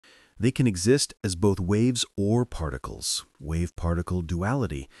They can exist as both waves or particles, wave-particle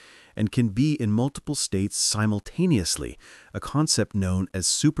duality, and can be in multiple states simultaneously, a concept known as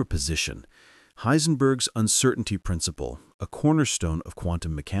superposition. Heisenberg's uncertainty principle, a cornerstone of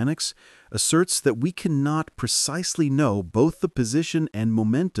quantum mechanics, asserts that we cannot precisely know both the position and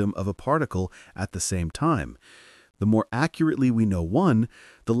momentum of a particle at the same time. The more accurately we know one,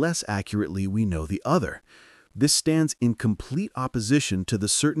 the less accurately we know the other. This stands in complete opposition to the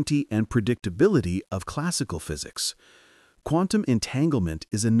certainty and predictability of classical physics. Quantum entanglement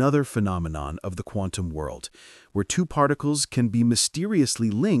is another phenomenon of the quantum world, where two particles can be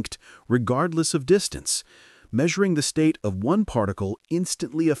mysteriously linked regardless of distance. Measuring the state of one particle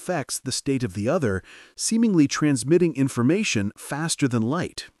instantly affects the state of the other, seemingly transmitting information faster than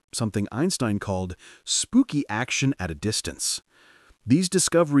light, something Einstein called spooky action at a distance. These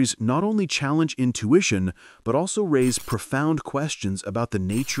discoveries not only challenge intuition, but also raise profound questions about the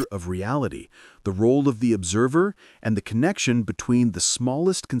nature of reality, the role of the observer, and the connection between the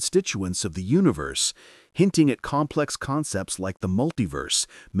smallest constituents of the universe, hinting at complex concepts like the multiverse,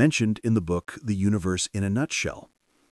 mentioned in the book The Universe in a Nutshell.